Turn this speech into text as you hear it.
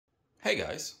Hey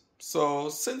guys, so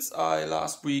since I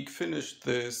last week finished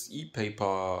this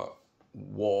e-paper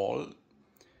wall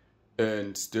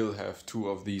and still have 2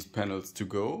 of these panels to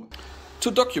go,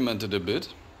 to document it a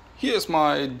bit, here's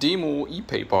my demo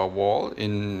e-paper wall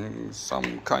in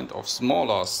some kind of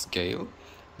smaller scale.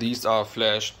 These are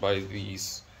flashed by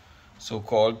these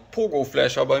so-called Pogo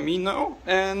flasher by me now,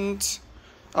 and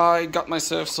I got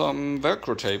myself some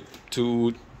Velcro tape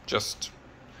to just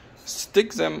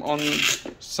stick them on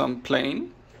some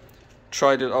plane.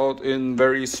 Tried it out in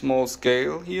very small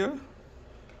scale here,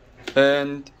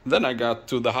 and then I got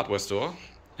to the hardware store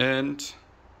and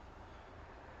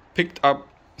picked up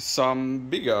some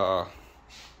bigger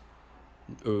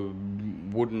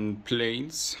wooden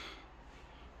planes.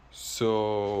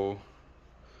 So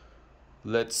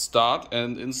let's start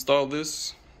and install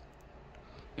this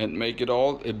and make it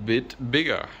all a bit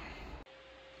bigger.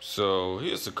 So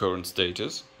here's the current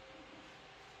status.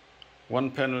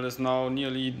 One panel is now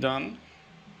nearly done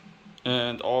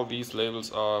and all these labels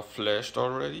are flashed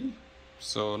already.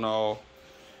 So now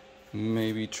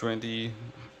maybe 20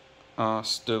 are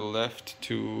still left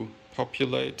to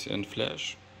populate and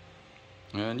flash.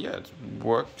 And yeah, it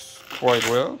works quite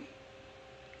well.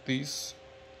 These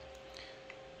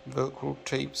Velcro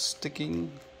tape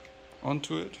sticking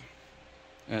onto it,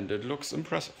 and it looks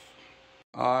impressive.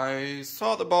 I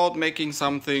thought about making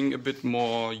something a bit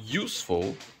more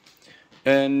useful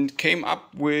and came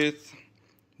up with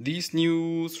these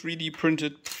new 3D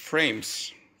printed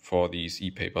frames for these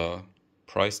e-paper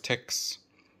price tags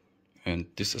and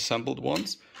disassembled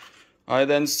ones. I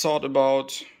then thought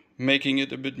about making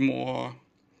it a bit more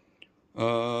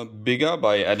bigger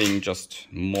by adding just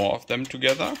more of them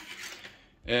together,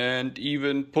 and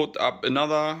even put up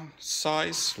another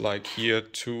size, like here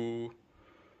 2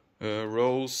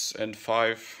 rows and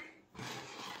 5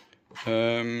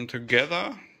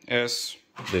 together as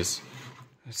this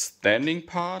standing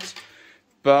part,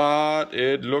 but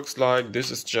it looks like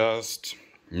this is just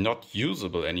not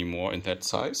usable anymore in that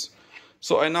size.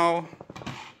 So I now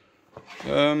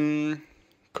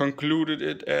concluded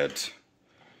it at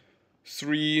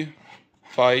 3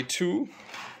 by 2,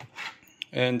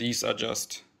 and these are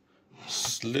just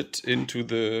slit into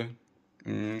the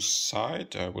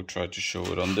side. I will try to show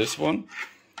it on this one.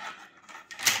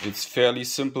 It's fairly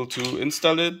simple to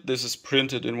install it. This is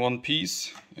printed in one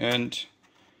piece, and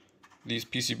these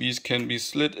PCBs can be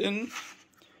slid in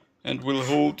and will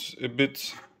hold a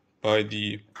bit by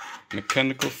the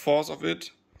mechanical force of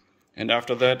it. And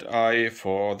after that, I,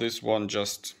 for this one,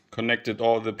 just connected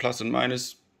all the plus and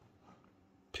minus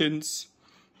pins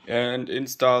and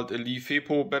installed a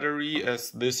LiFePO battery,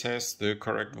 as this has the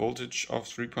correct voltage of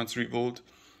 3.3 volt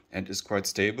and is quite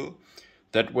stable.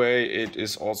 That way it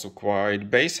is also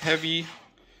quite base heavy,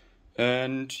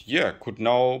 and yeah, could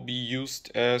now be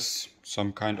used as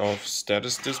some kind of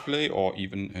status display or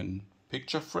even a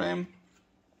picture frame.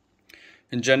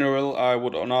 In general, I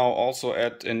would now also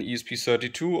add an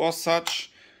ESP32 or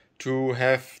such to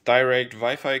have direct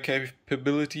Wi-Fi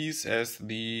capabilities, as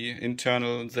the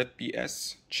internal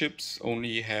ZBS chips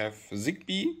only have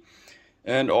Zigbee.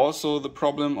 And also the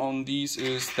problem on these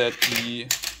is that the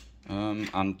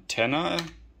antenna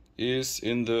is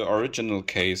in the original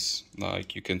case,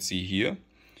 like you can see here,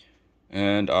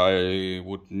 and I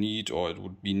would need, or it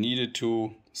would be needed,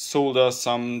 to solder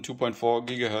some 2.4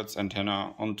 gigahertz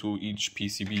antenna onto each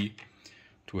PCB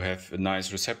to have a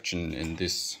nice reception in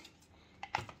this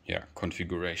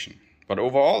configuration. But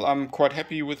overall, I'm quite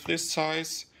happy with this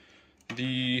size.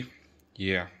 The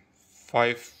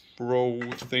 5-row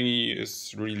thingy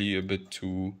is really a bit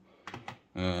too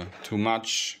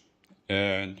much,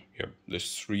 and yeah,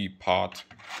 this 3-part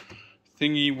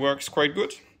thingy works quite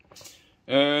good,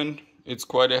 and it's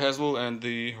quite a hassle, and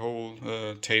the whole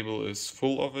table is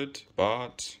full of it.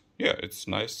 But yeah, it's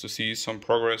nice to see some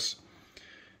progress.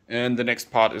 And the next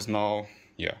part is now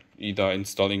either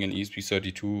installing an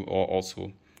ESP32 or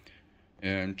also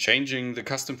changing the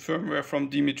custom firmware from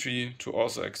Dmitry to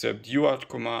also accept UART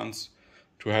commands,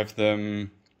 to have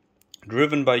them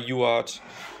driven by UART.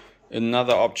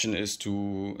 Another option is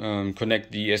to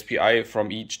connect the SPI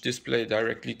from each display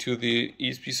directly to the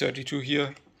ESP32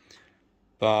 here.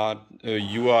 But a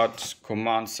UART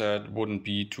command set wouldn't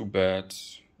be too bad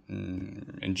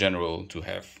in general to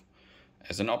have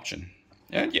as an option.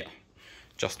 And yeah,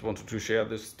 just wanted to share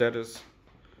this status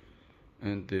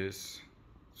and this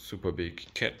super big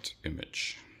cat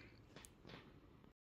image.